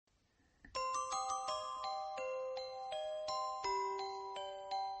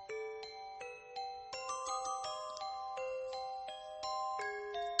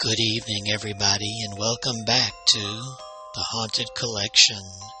Good evening, everybody, and welcome back to The Haunted Collection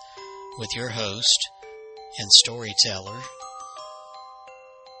with your host and storyteller,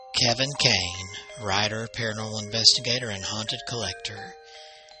 Kevin Kane, writer, paranormal investigator, and haunted collector,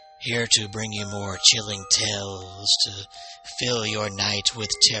 here to bring you more chilling tales to fill your night with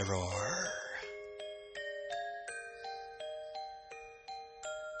terror.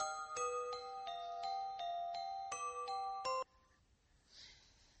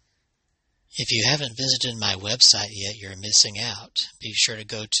 If you haven't visited my website yet, you're missing out. Be sure to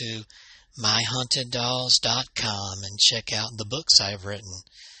go to myhaunteddolls.com and check out the books I've written.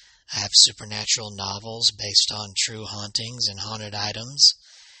 I have supernatural novels based on true hauntings and haunted items,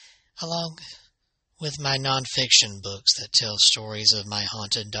 along with my nonfiction books that tell stories of my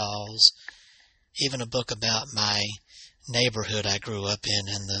haunted dolls, even a book about my neighborhood I grew up in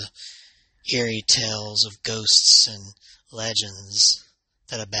and the eerie tales of ghosts and legends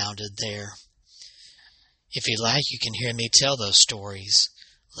that abounded there. If you like, you can hear me tell those stories.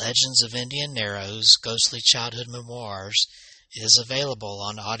 Legends of Indian Narrows, Ghostly Childhood Memoirs is available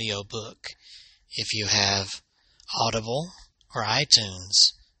on audiobook. If you have Audible or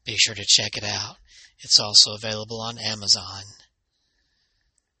iTunes, be sure to check it out. It's also available on Amazon.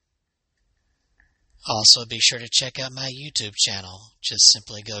 Also, be sure to check out my YouTube channel. Just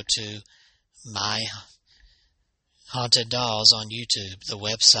simply go to My Haunted Dolls on YouTube. The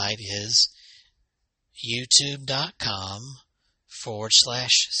website is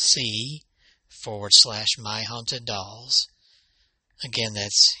youtube.com/C/My Haunted Dolls. Again,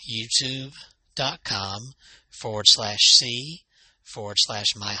 that's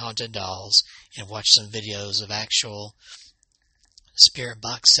youtube.com/C/My Haunted Dolls, and watch some videos of actual spirit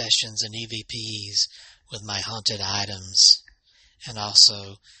box sessions and EVPs with my haunted items, and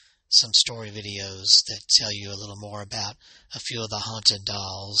also some story videos that tell you a little more about a few of the haunted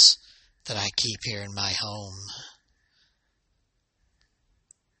dolls that I keep here in my home.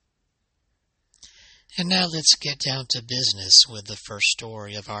 And now let's get down to business with the first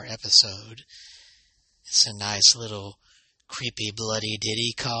story of our episode. It's a nice little creepy bloody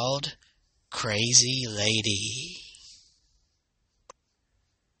ditty called Crazy Lady.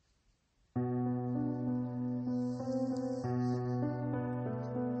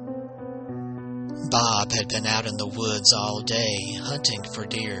 Bob had been out in the woods all day hunting for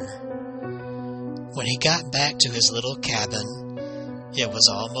deer. When he got back to his little cabin, it was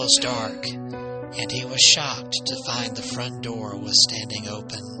almost dark, and he was shocked to find the front door was standing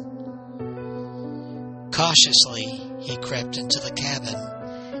open. Cautiously, he crept into the cabin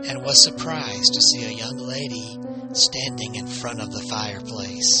and was surprised to see a young lady standing in front of the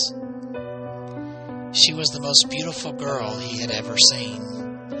fireplace. She was the most beautiful girl he had ever seen.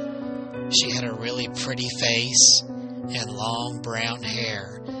 She had a really pretty face and long brown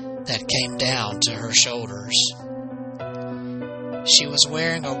hair that came down to her shoulders. She was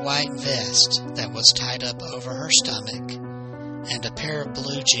wearing a white vest that was tied up over her stomach and a pair of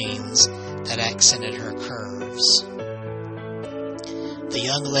blue jeans that accented her curves. The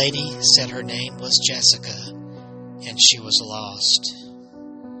young lady said her name was Jessica, and she was lost.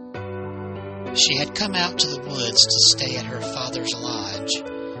 She had come out to the woods to stay at her father's lodge,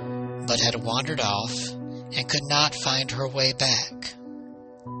 but had wandered off and could not find her way back.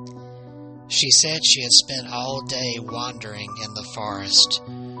 She said she had spent all day wandering in the forest,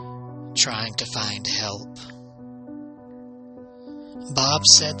 trying to find help. Bob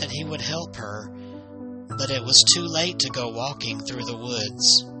said that he would help her, but it was too late to go walking through the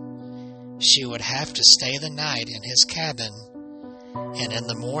woods. She would have to stay the night in his cabin, and in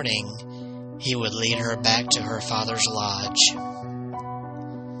the morning he would lead her back to her father's lodge.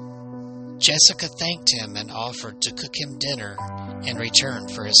 Jessica thanked him and offered to cook him dinner in return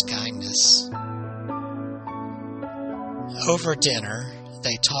for his kindness. Over dinner,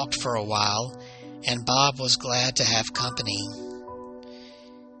 they talked for a while, and Bob was glad to have company.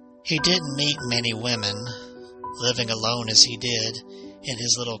 He didn't meet many women, living alone as he did in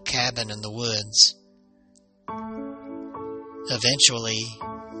his little cabin in the woods. Eventually,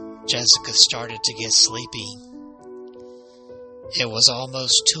 Jessica started to get sleepy. It was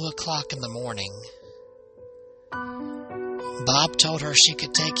almost 2 o'clock in the morning. Bob told her she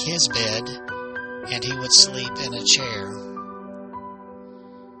could take his bed, and he would sleep in a chair.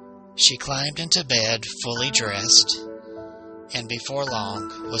 She climbed into bed, fully dressed, and before long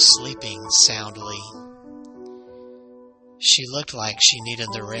was sleeping soundly. She looked like she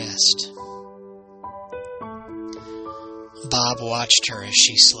needed the rest. Bob watched her as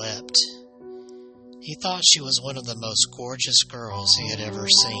she slept. He thought she was one of the most gorgeous girls he had ever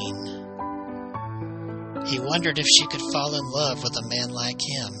seen. He wondered if she could fall in love with a man like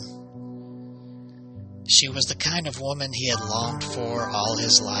him. She was the kind of woman he had longed for all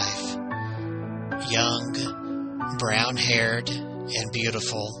his life. Young, brown-haired, and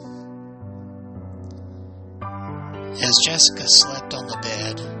beautiful. As Jessica slept on the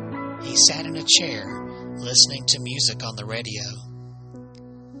bed, he sat in a chair, listening to music on the radio.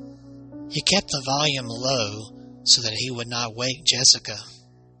 He kept the volume low so that he would not wake Jessica.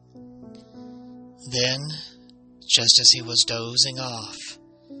 Then, just as he was dozing off,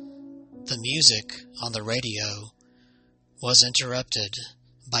 the music on the radio was interrupted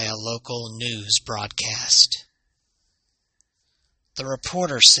by a local news broadcast. The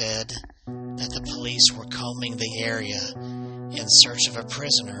reporter said that the police were combing the area in search of a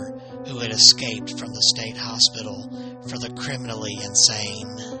prisoner who had escaped from the state hospital for the criminally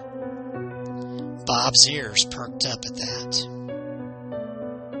insane. Bob's ears perked up at that.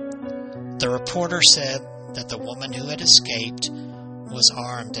 The reporter said that the woman who had escaped was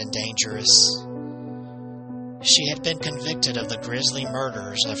armed and dangerous. She had been convicted of the grisly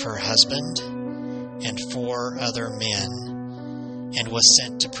murders of her husband and 4 other men and was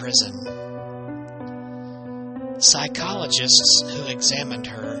sent to prison. Psychologists who examined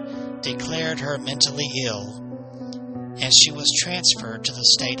her declared her mentally ill, and she was transferred to the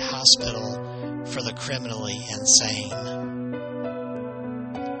state hospital for the criminally insane.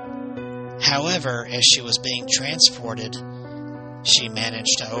 However, as she was being transported, she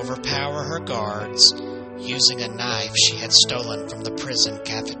managed to overpower her guards using a knife she had stolen from the prison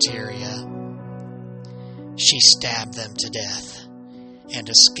cafeteria. She stabbed them to death and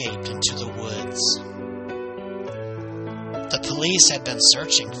escaped into the woods. The police had been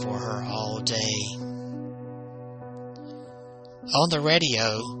searching for her all day. On the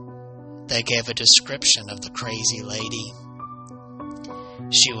radio, they gave a description of the crazy lady.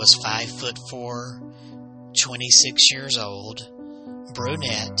 She was 5'4", 26 years old,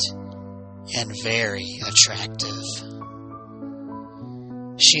 brunette, and very attractive.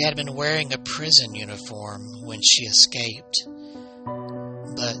 She had been wearing a prison uniform when she escaped,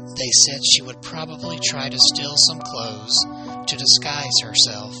 but they said she would probably try to steal some clothes to disguise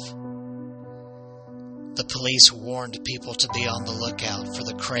herself. The police warned people to be on the lookout for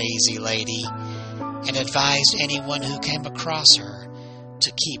the crazy lady and advised anyone who came across her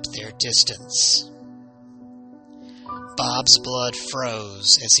to keep their distance. Bob's blood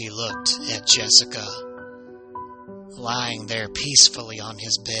froze as he looked at Jessica, lying there peacefully on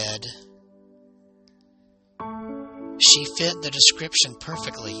his bed. She fit the description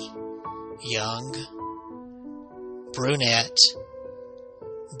perfectly. Young, brunette,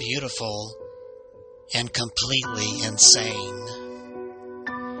 beautiful, and completely insane.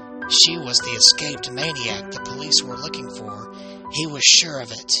 She was the escaped maniac the police were looking for. He was sure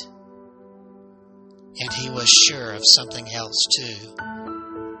of it. And he was sure of something else, too.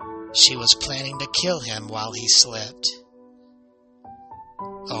 She was planning to kill him while he slept.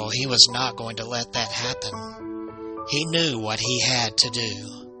 Oh, he was not going to let that happen. He knew what he had to do.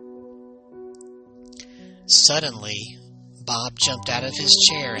 Suddenly, Bob jumped out of his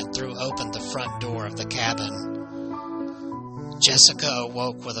chair and threw open the front door of the cabin. Jessica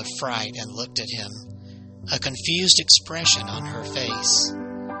awoke with a fright and looked at him, a confused expression on her face.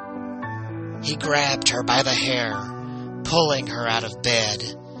 He grabbed her by the hair, pulling her out of bed,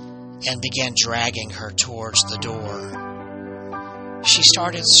 and began dragging her towards the door. She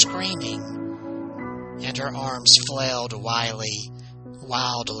started screaming, and her arms flailed wildly,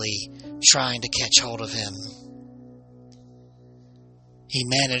 trying to catch hold of him. He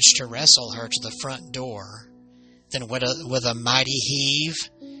managed to wrestle her to the front door. Then with a mighty heave,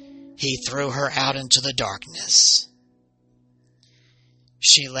 he threw her out into the darkness.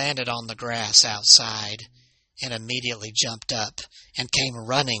 She landed on the grass outside and immediately jumped up and came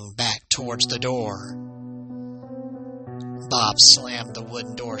running back towards the door. Bob slammed the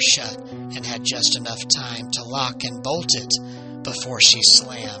wooden door shut and had just enough time to lock and bolt it before she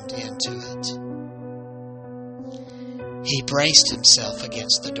slammed into it. He braced himself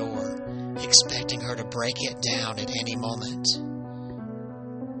against the door, expecting her to break it down at any moment.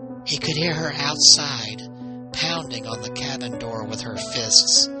 He could hear her outside, pounding on the cabin door with her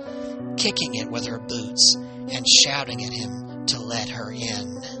fists, kicking it with her boots, and shouting at him to let her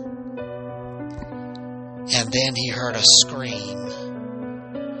in. And then he heard a scream,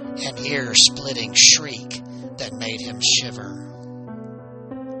 an ear-splitting shriek that made him shiver.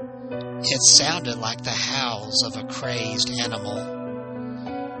 It sounded like the howls of a crazed animal,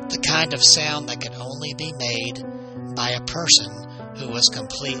 the kind of sound that could only be made by a person who was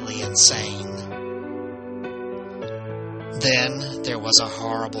completely insane. Then there was a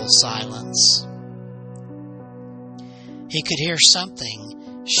horrible silence. He could hear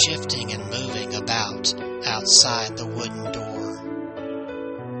something shifting and moving about outside the wooden door.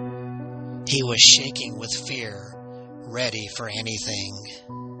 He was shaking with fear, ready for anything.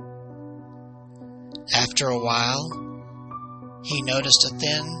 After a while, he noticed a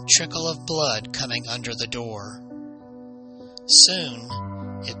thin trickle of blood coming under the door. Soon,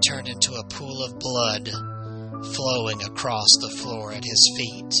 it turned into a pool of blood flowing across the floor at his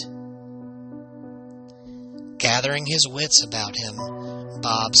feet. Gathering his wits about him,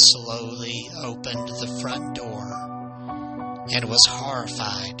 Bob slowly opened the front door and was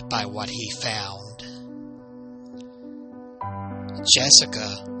horrified by what he found.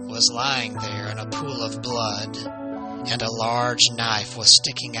 Jessica was lying there in a pool of blood, and a large knife was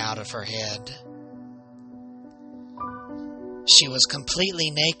sticking out of her head. She was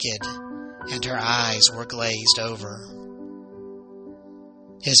completely naked, and her eyes were glazed over.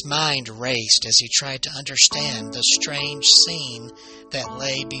 His mind raced as he tried to understand the strange scene that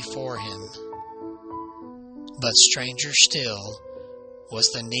lay before him. But stranger still was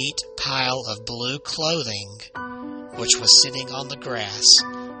the neat pile of blue clothing which was sitting on the grass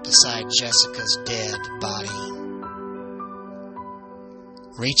beside Jessica's dead body.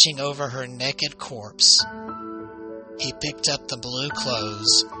 Reaching over her naked corpse, he picked up the blue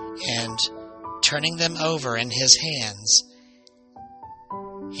clothes and, turning them over in his hands,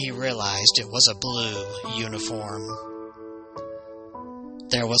 he realized it was a blue uniform.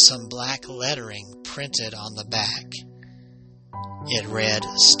 There was some black lettering printed on the back. It read,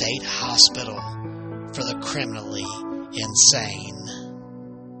 "State Hospital for the Criminally Insane."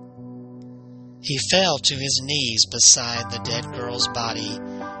 He fell to his knees beside the dead girl's body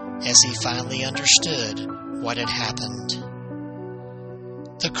as he finally understood what had happened.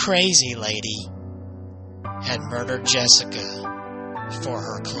 The crazy lady had murdered Jessica for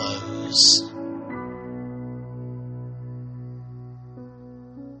her clothes.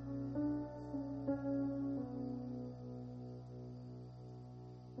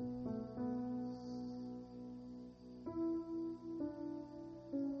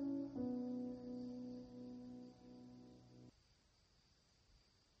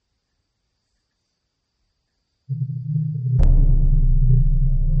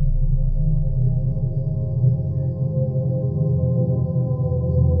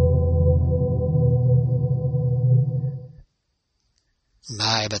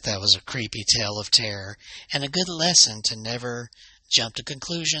 My, but that was a creepy tale of terror, and a good lesson to never jump to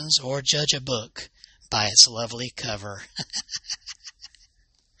conclusions or judge a book by its lovely cover.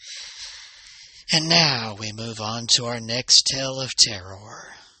 And now we move on to our next tale of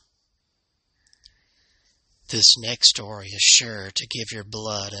terror. This next story is sure to give your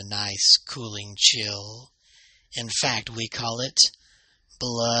blood a nice cooling chill. In fact, we call it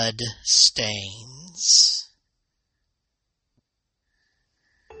Blood Stains.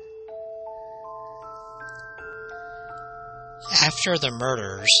 After the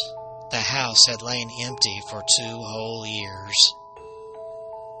murders, the house had lain empty for 2 whole years.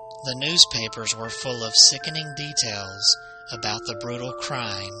 The newspapers were full of sickening details about the brutal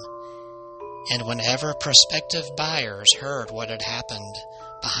crime, and whenever prospective buyers heard what had happened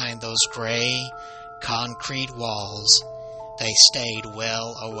behind those gray concrete walls, they stayed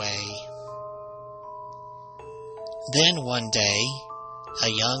well away. Then one day, a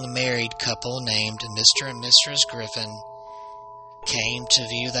young married couple named Mr. and Mrs. Griffin came to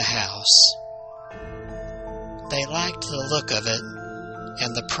view the house. They liked the look of it,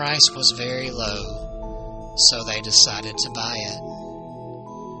 and the price was very low, so they decided to buy it.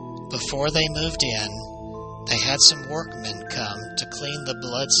 Before they moved in, they had some workmen come to clean the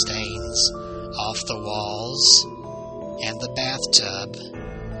bloodstains off the walls and the bathtub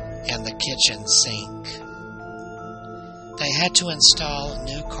and the kitchen sink. They had to install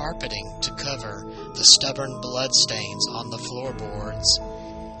new carpeting to cover the stubborn bloodstains on the floorboards,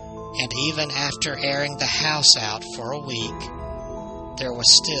 and even after airing the house out for a week, there was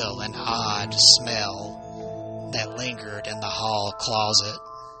still an odd smell that lingered in the hall closet.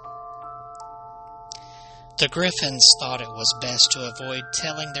 The Griffins thought it was best to avoid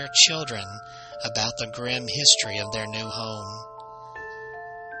telling their children about the grim history of their new home.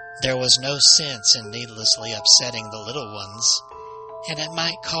 There was no sense in needlessly upsetting the little ones, and it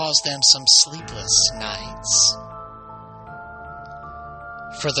might cause them some sleepless nights.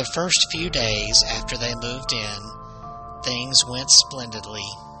 For the first few days after they moved in, things went splendidly.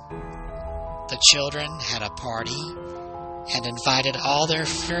 The children had a party and invited all their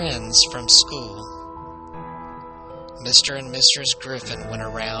friends from school. Mr. and Mrs. Griffin went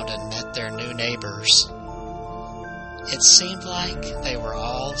around and met their new neighbors. It seemed like they were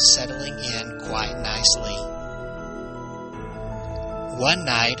all settling in quite nicely. One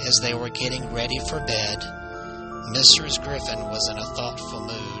night, as they were getting ready for bed, Mrs. Griffin was in a thoughtful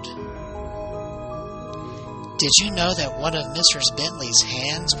mood. "Did you know that one of Mrs. Bentley's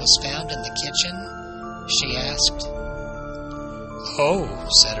hands was found in the kitchen?" she asked. "Oh,"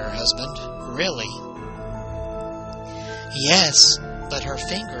 said her husband, "really?" "Yes, but her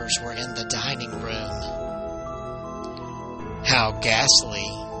fingers were in the dining room." "How ghastly,"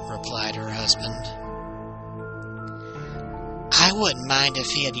 replied her husband. "I wouldn't mind if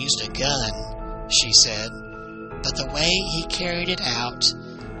he had used a gun," she said, "but the way he carried it out,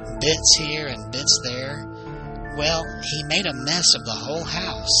 bits here and bits there, well, he made a mess of the whole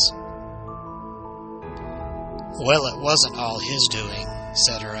house." "Well, it wasn't all his doing,"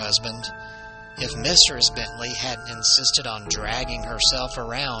 said her husband. "If Mrs. Bentley hadn't insisted on dragging herself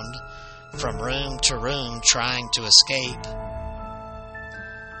around from room to room trying to escape."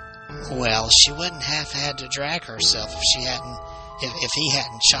 "Well, she wouldn't have had to drag herself if he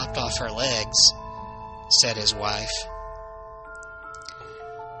hadn't chopped off her legs," said his wife.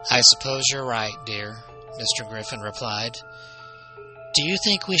 "I suppose you're right, dear," Mr. Griffin replied. "Do you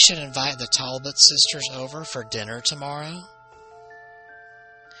think we should invite the Talbot sisters over for dinner tomorrow?"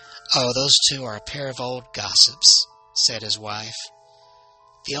 "Oh, those two are a pair of old gossips," said his wife.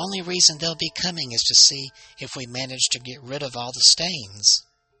 "The only reason they'll be coming is to see if we manage to get rid of all the stains."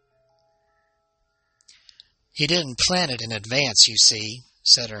 "He didn't plan it in advance, you see,"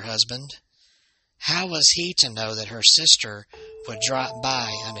 said her husband. "How was he to know that her sister would drop by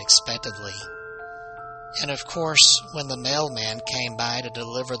unexpectedly? And of course, when the mailman came by to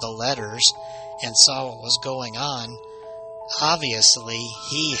deliver the letters and saw what was going on, obviously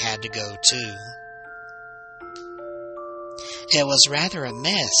he had to go too." "It was rather a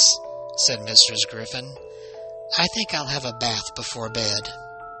mess," said Mrs. Griffin. "I think I'll have a bath before bed."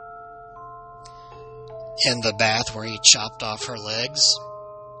 "In the bath where he chopped off her legs?"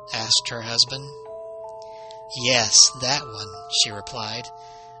 asked her husband. "Yes, that one," she replied.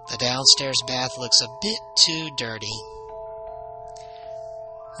 "The downstairs bath looks a bit too dirty."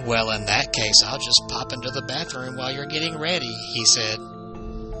 "Well, in that case, I'll just pop into the bathroom while you're getting ready," he said.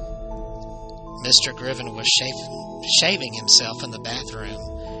 Mr. Griffin was shaving himself in the bathroom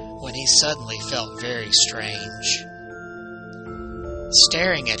when he suddenly felt very strange.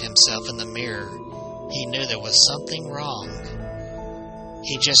 Staring at himself in the mirror, he knew there was something wrong.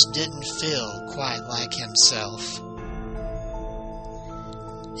 He just didn't feel quite like himself.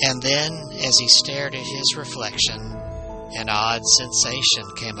 And then, as he stared at his reflection, an odd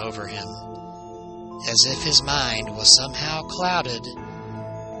sensation came over him, as if his mind was somehow clouded,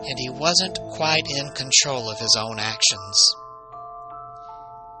 and he wasn't quite in control of his own actions.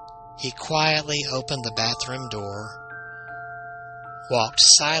 He quietly opened the bathroom door, walked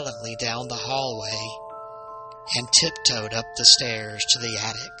silently down the hallway, and tiptoed up the stairs to the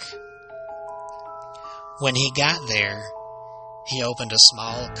attic. When he got there, he opened a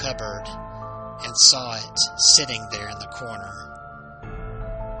small cupboard and saw it sitting there in the corner.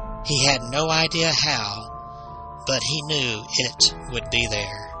 He had no idea how, but he knew it would be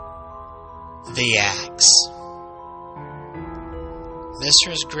there. The axe.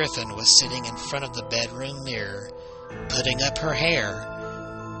 Mrs. Griffin was sitting in front of the bedroom mirror, putting up her hair,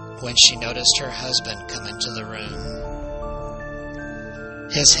 when she noticed her husband come into the room.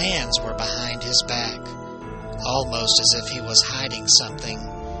 His hands were behind his back, almost as if he was hiding something,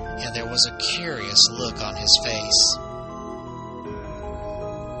 and there was a curious look on his face.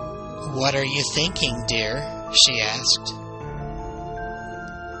 "What are you thinking, dear?" she asked.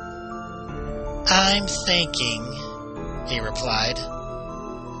 "I'm thinking," he replied,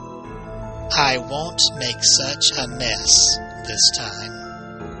 "I won't make such a mess this time."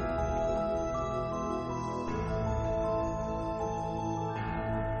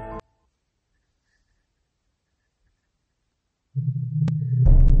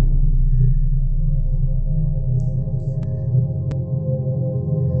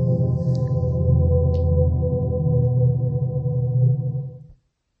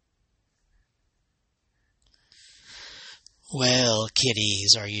 Well,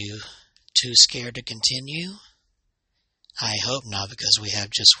 kiddies, are you too scared to continue? I hope not, because we have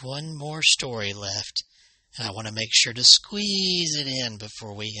just one more story left, and I want to make sure to squeeze it in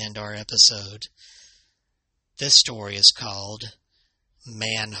before we end our episode. This story is called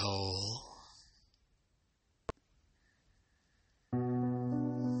Manhole.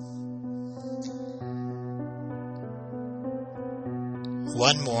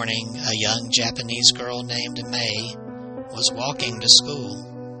 One morning, a young Japanese girl named May was walking to school.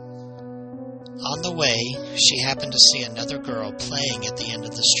 On the way, she happened to see another girl playing at the end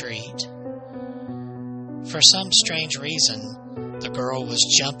of the street. For some strange reason, The girl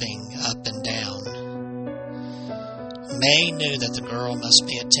was jumping up and down. May knew that the girl must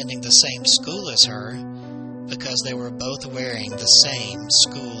be attending the same school as her because they were both wearing the same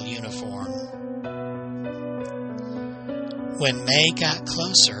school uniform. When May got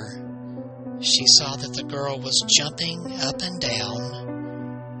closer, she saw that the girl was jumping up and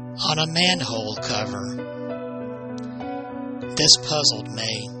down on a manhole cover. This puzzled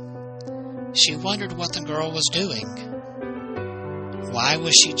May. She wondered what the girl was doing. Why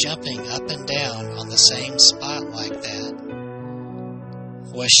was she jumping up and down on the same spot like that?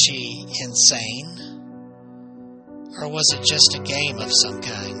 Was she insane? Or was it just a game of some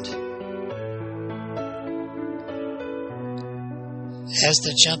kind? As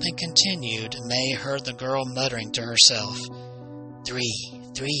the jumping continued, May heard the girl muttering to herself, 3,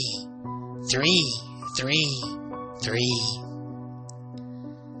 3, 3, 3, 3.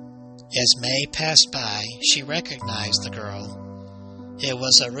 As May passed by, she recognized the girl. It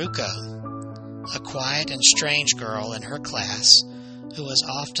was Aruka, a quiet and strange girl in her class who was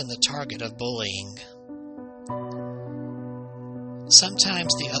often the target of bullying.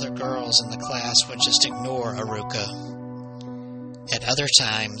 Sometimes the other girls in the class would just ignore Aruka. At other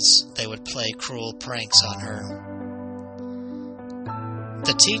times, they would play cruel pranks on her.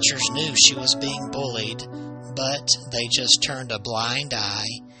 The teachers knew she was being bullied, but they just turned a blind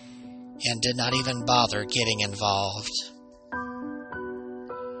eye and did not even bother getting involved.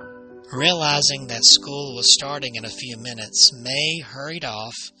 Realizing that school was starting in a few minutes, May hurried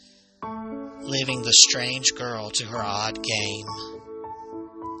off, leaving the strange girl to her odd game.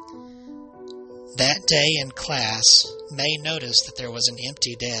 That day in class, May noticed that there was an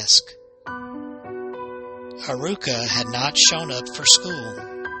empty desk. Aruka had not shown up for school.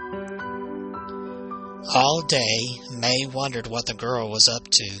 All day, May wondered what the girl was up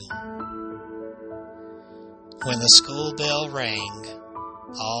to. When the school bell rang,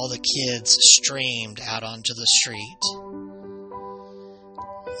 all the kids streamed out onto the street.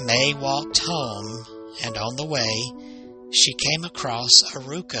 May walked home, and on the way, she came across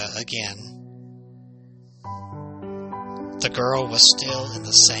Aruka again. The girl was still in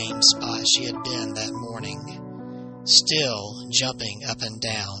the same spot she had been that morning, still jumping up and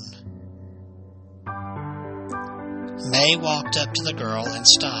down. May walked up to the girl and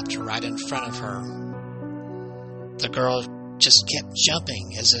stopped right in front of her. The girl just kept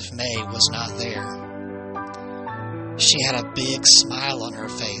jumping as if May was not there. She had a big smile on her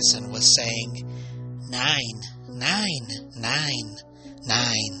face and was saying, 9, 9, 9,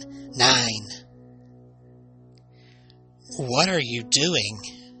 9, 9. "What are you doing?"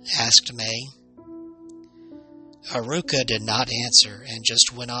 asked May. Aruka did not answer and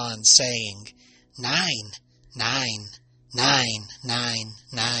just went on saying, 9, 9, 9, 9,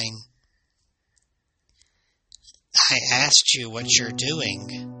 9. "I asked you what you're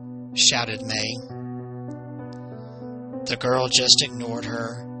doing," shouted May. The girl just ignored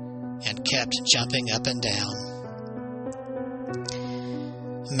her and kept jumping up and down.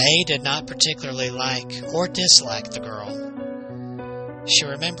 May did not particularly like or dislike the girl. She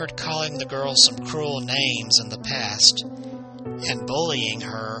remembered calling the girl some cruel names in the past and bullying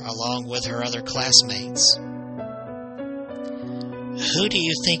her along with her other classmates. "Who do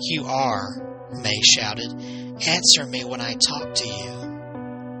you think you are?" May shouted. "Answer me when I talk to you."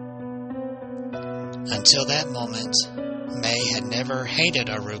 Until that moment, May had never hated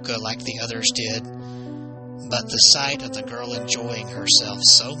Aruka like the others did, but the sight of the girl enjoying herself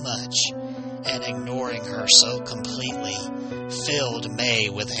so much and ignoring her so completely filled May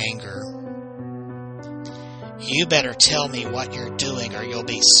with anger. "You better tell me what you're doing or you'll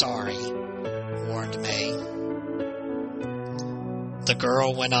be sorry," warned May. The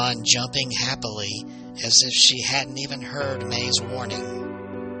girl went on jumping happily as if she hadn't even heard May's warning.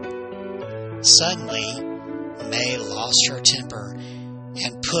 Suddenly, May lost her temper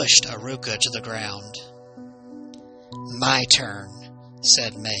and pushed Aruka to the ground. "My turn,"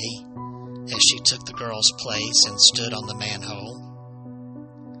 said May, as she took the girl's place and stood on the manhole.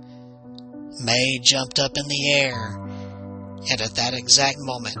 May jumped up in the air, and at that exact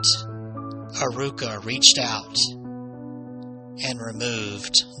moment, Aruka reached out and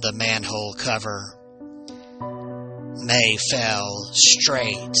removed the manhole cover. May fell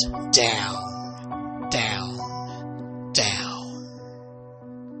straight down, down, down.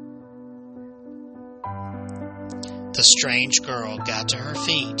 The strange girl got to her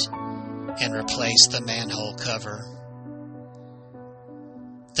feet and replaced the manhole cover.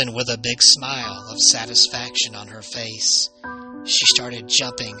 Then, with a big smile of satisfaction on her face, she started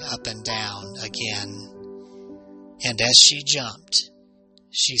jumping up and down again. And as she jumped,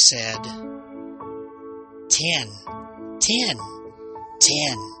 she said, 10, 10,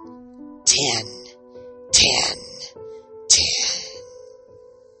 10, 10, 10, 10.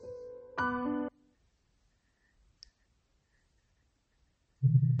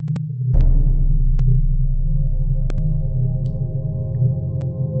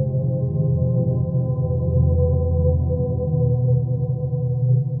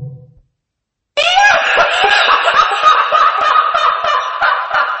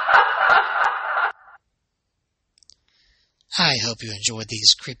 I hope you enjoyed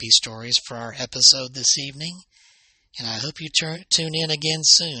these creepy stories for our episode this evening, and I hope you tune in again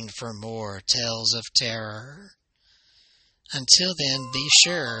soon for more Tales of Terror. Until then, be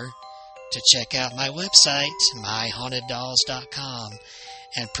sure to check out my website, myhauntedDolls.com,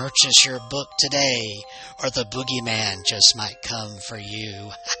 and purchase your book today, or the boogeyman just might come for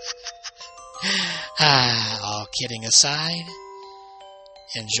you. All kidding aside,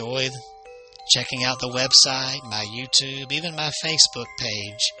 enjoy checking out the website, my YouTube, even my Facebook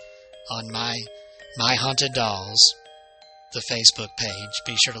page on my Haunted Dolls, the Facebook page.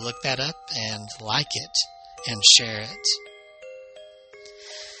 Be sure to look that up and like it and share it.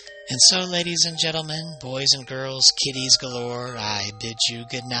 And so, ladies and gentlemen, boys and girls, kitties galore, I bid you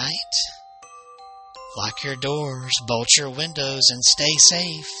good night. Lock your doors, bolt your windows, and stay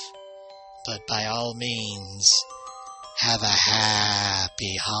safe. But by all means, have a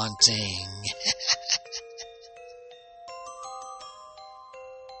happy haunting.